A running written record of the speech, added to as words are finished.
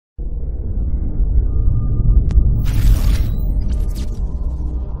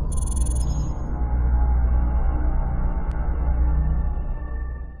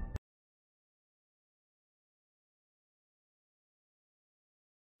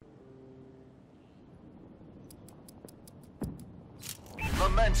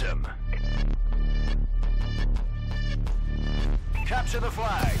momentum. Capture the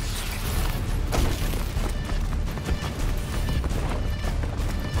flags.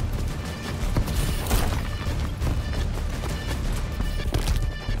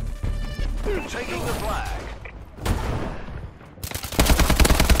 Taking the flag.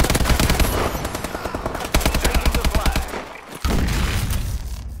 Taking the flag.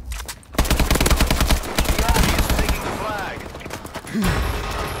 The enemy is taking the flag.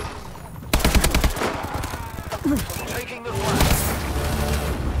 Taking the flag.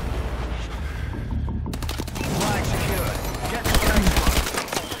 Flag secured. Get to the next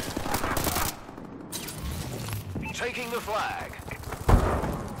one. Taking the flag.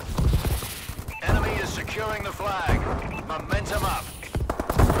 Enemy is securing the flag. Momentum up.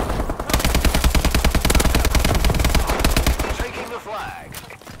 Taking the flag.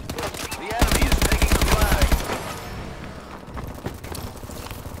 The enemy is taking the flag.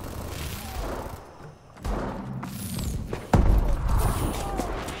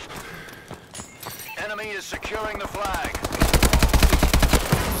 Enemy is securing the flag.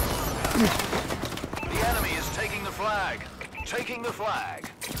 The enemy is taking the flag. Taking the flag.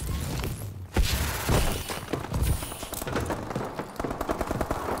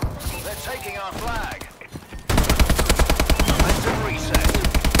 Taking our flag. Momentum reset.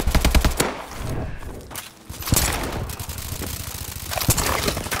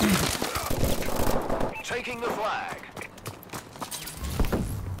 Taking the flag.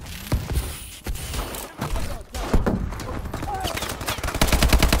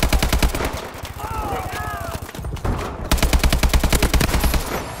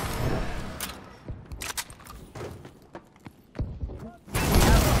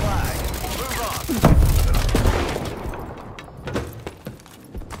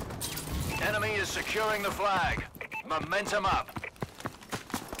 Enemy is securing the flag. Momentum up.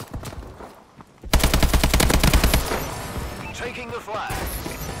 Taking the flag.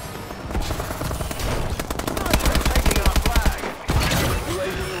 Taking our flag.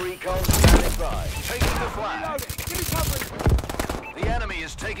 UAV recon standing by. Taking the flag. Give me cover. The enemy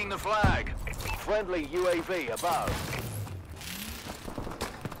is taking the flag. Friendly UAV above.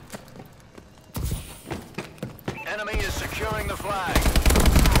 Enemy is securing the flag.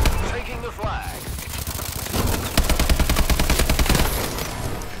 Taking the flag.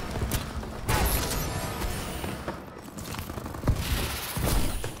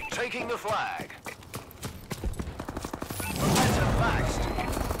 Taking the flag. Momentum maxed.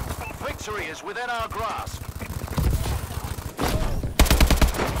 Victory is within our grasp.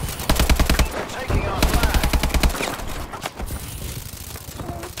 They're taking our flag.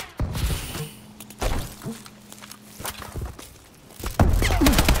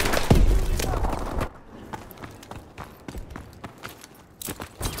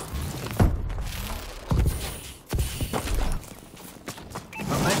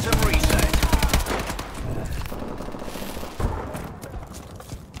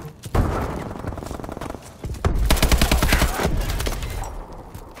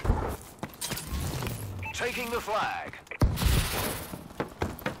 Taking the flag.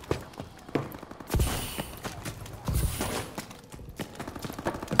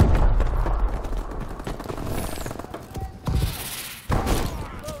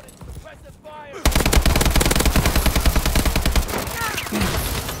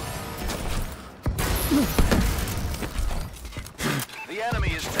 The enemy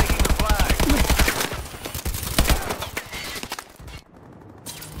is taking the flag.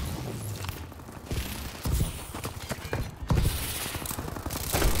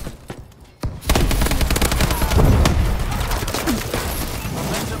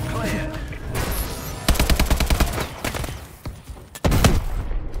 Momentum cleared.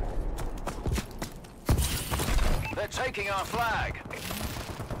 They're taking our flag.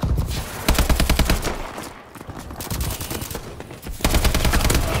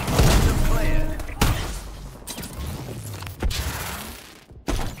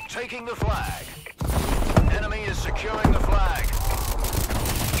 Taking the flag. Enemy is securing the flag.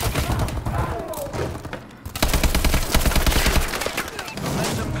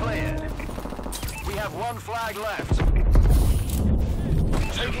 Momentum cleared. We have one flag left.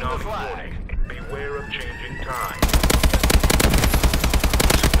 Taking the flag. Beware of changing time.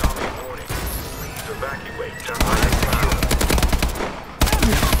 Tsunami warning. Please evacuate to higher ground.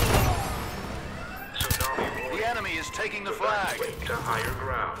 Tsunami warning. The enemy is taking the flag. Evacuate to higher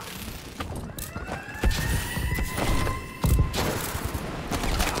ground.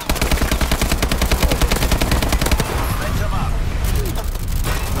 Momentum up.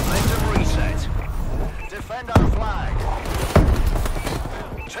 Momentum reset. Defend our flag.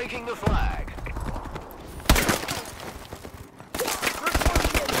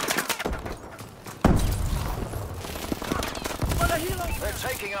 They're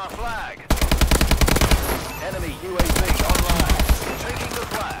taking our flag. Enemy UAV online. Taking the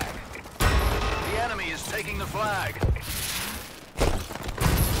flag. The enemy is taking the flag.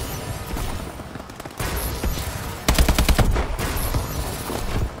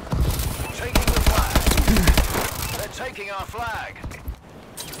 Taking the flag. They're taking our flag.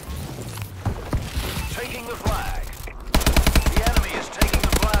 Taking the flag. The enemy is taking the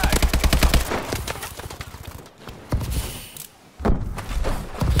flag.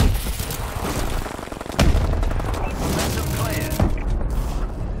 Momentum clear.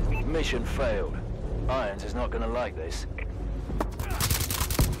 Mission failed. Irons is not going to like this.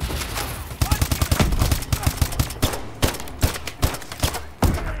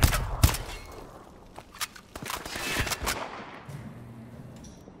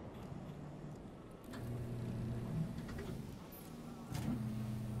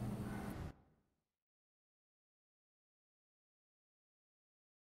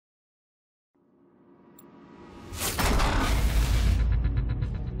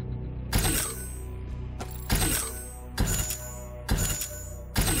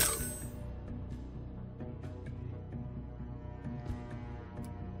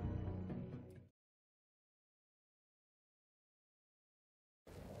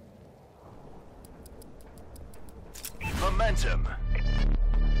 Momentum.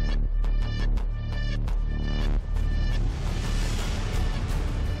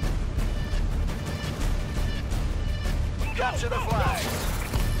 Capture the flag.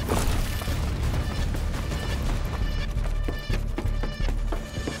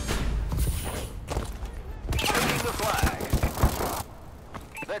 Taking the flag.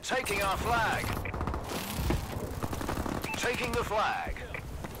 They're taking our flag. Taking the flag.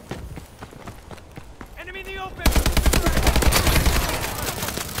 Enemy in the open!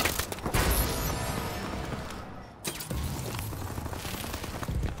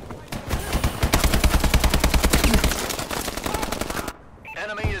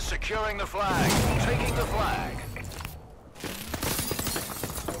 Enemy is securing the flag. Taking the flag.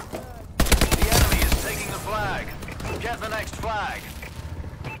 The enemy is taking the flag. Get the next flag.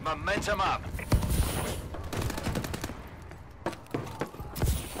 Momentum up.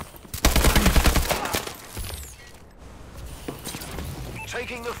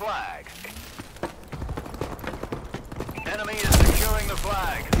 Taking the flag. Enemy is securing the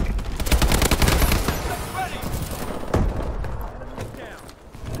flag. Ready!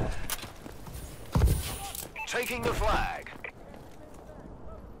 Taking the flag.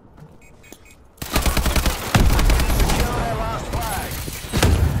 Secure their last flag.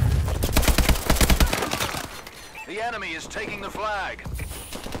 The enemy is taking the flag.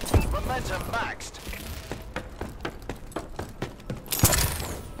 Momentum maxed.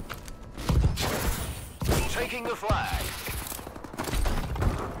 Taking the flag.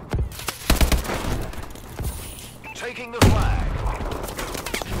 Taking the flag.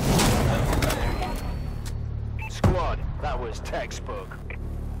 Squad, that was textbook.